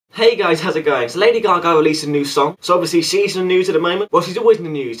Hey guys, how's it going? So Lady Gaga released a new song. So obviously she's in the news at the moment. Well, she's always in the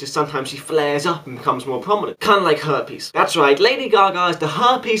news, just sometimes she flares up and becomes more prominent. Kind of like herpes. That's right, Lady Gaga is the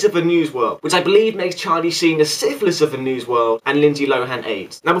herpes of the news world, which I believe makes Charlie Sheen the syphilis of the news world and Lindsay Lohan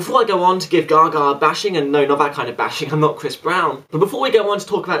AIDS. Now before I go on to give Gaga a bashing, and no, not that kind of bashing, I'm not Chris Brown, but before we go on to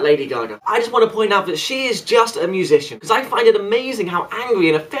talk about Lady Gaga, I just want to point out that she is just a musician, because I find it amazing how angry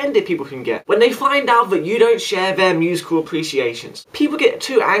and offended people can get when they find out that you don't share their musical appreciations. People get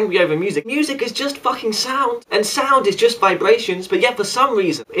too angry over music. Music is just fucking sound, and sound is just vibrations, but yet for some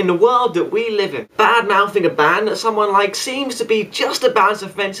reason, in the world that we live in, bad-mouthing a band that someone likes seems to be just about as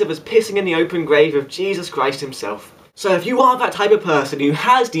offensive as pissing in the open grave of Jesus Christ himself. So if you are that type of person who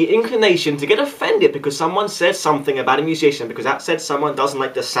has the inclination to get offended because someone says something about a musician because that said someone doesn't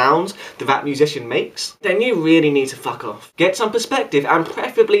like the sounds that musician makes, then you really need to fuck off. Get some perspective and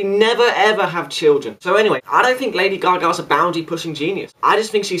preferably never ever have children. So anyway, I don't think Lady Gaga's a boundary pushing genius. I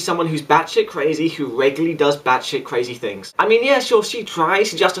just think she's someone who's batshit crazy who regularly does batshit crazy things. I mean, yeah, sure, she tries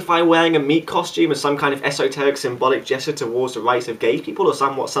to justify wearing a meat costume as some kind of esoteric symbolic gesture towards the rights of gay people or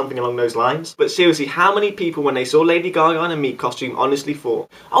something along those lines. But seriously, how many people when they saw Lady Gaga in a meat costume honestly thought,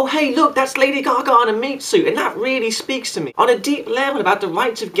 oh hey look, that's Lady Gaga in a meat suit, and that really speaks to me on a deep level about the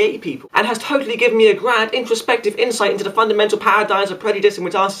rights of gay people and has totally given me a grand introspective insight into the fundamental paradigms of prejudice in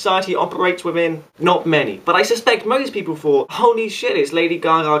which our society operates within? Not many, but I suspect most people thought, holy shit, it's Lady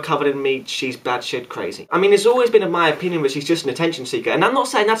Gaga covered in meat, she's batshit crazy. I mean, it's always been in my opinion that she's just an attention seeker, and I'm not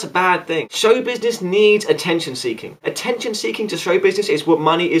saying that's a bad thing. Show business needs attention seeking. Attention seeking to show business is what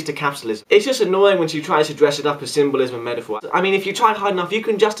money is to capitalism. It's just annoying when she tries to dress it up as symbolism and metaphor. I mean, if you try hard enough, you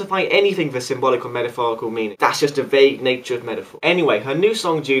can justify anything for symbolic or metaphorical meaning. That's just a vague nature of metaphor. Anyway, her new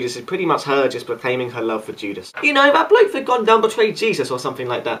song Judas is pretty much her just proclaiming her love for Judas. You know, that bloke that gone down betrayed Jesus or something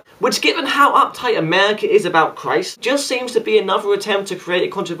like that. Which, given how uptight America is about Christ, just seems to be another attempt to create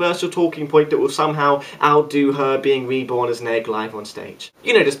a controversial talking point that will somehow outdo her being reborn as an egg live on stage.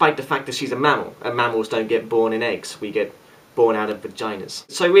 You know, despite the fact that she's a mammal, and mammals don't get born in eggs, we get born out of vaginas.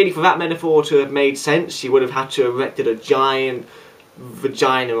 So really, for that metaphor to have made sense, she would have had to have erected a giant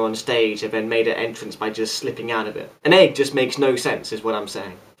vagina on stage and then made an entrance by just slipping out of it. An egg just makes no sense, is what I'm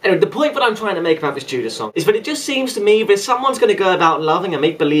saying. Anyway, the point that I'm trying to make about this Judas song is that it just seems to me that if someone's going to go about loving a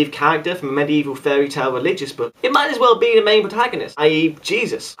make-believe character from a medieval fairy tale religious book, it might as well be the main protagonist, i.e.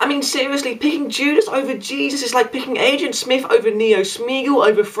 Jesus. I mean, seriously, picking Judas over Jesus is like picking Agent Smith over Neo, Smeagol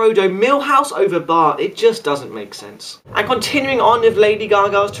over Frodo, Milhouse over Bart. It just doesn't make sense. And continuing on with Lady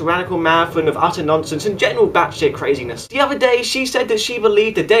Gaga's tyrannical marathon of utter nonsense and general batshit craziness, the other day she said that she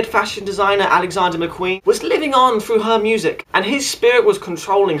believed the dead fashion designer Alexander McQueen was living on through her music, and his spirit was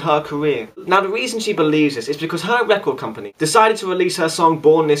controlling her career. Now the reason she believes this is because her record company decided to release her song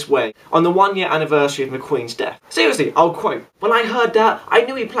Born This Way on the 1-year anniversary of McQueen's death. Seriously, I'll quote, "When I heard that, I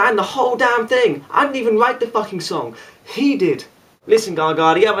knew he planned the whole damn thing. I didn't even write the fucking song. He did." Listen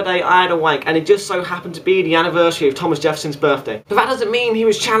Gaga, the other day I had a wank and it just so happened to be the anniversary of Thomas Jefferson's birthday. But that doesn't mean he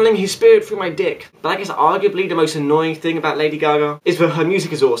was channeling his spirit through my dick. But I guess arguably the most annoying thing about Lady Gaga is that her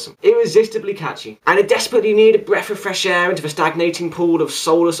music is awesome, irresistibly catchy, and it desperately needed a breath of fresh air into the stagnating pool of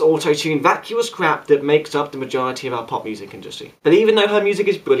soulless auto-tune vacuous crap that makes up the majority of our pop music industry. But even though her music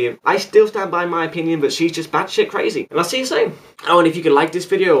is brilliant, I still stand by my opinion that she's just batshit crazy. And I'll see you soon. Oh, and if you could like this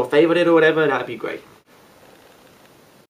video or favourite it or whatever, that'd be great.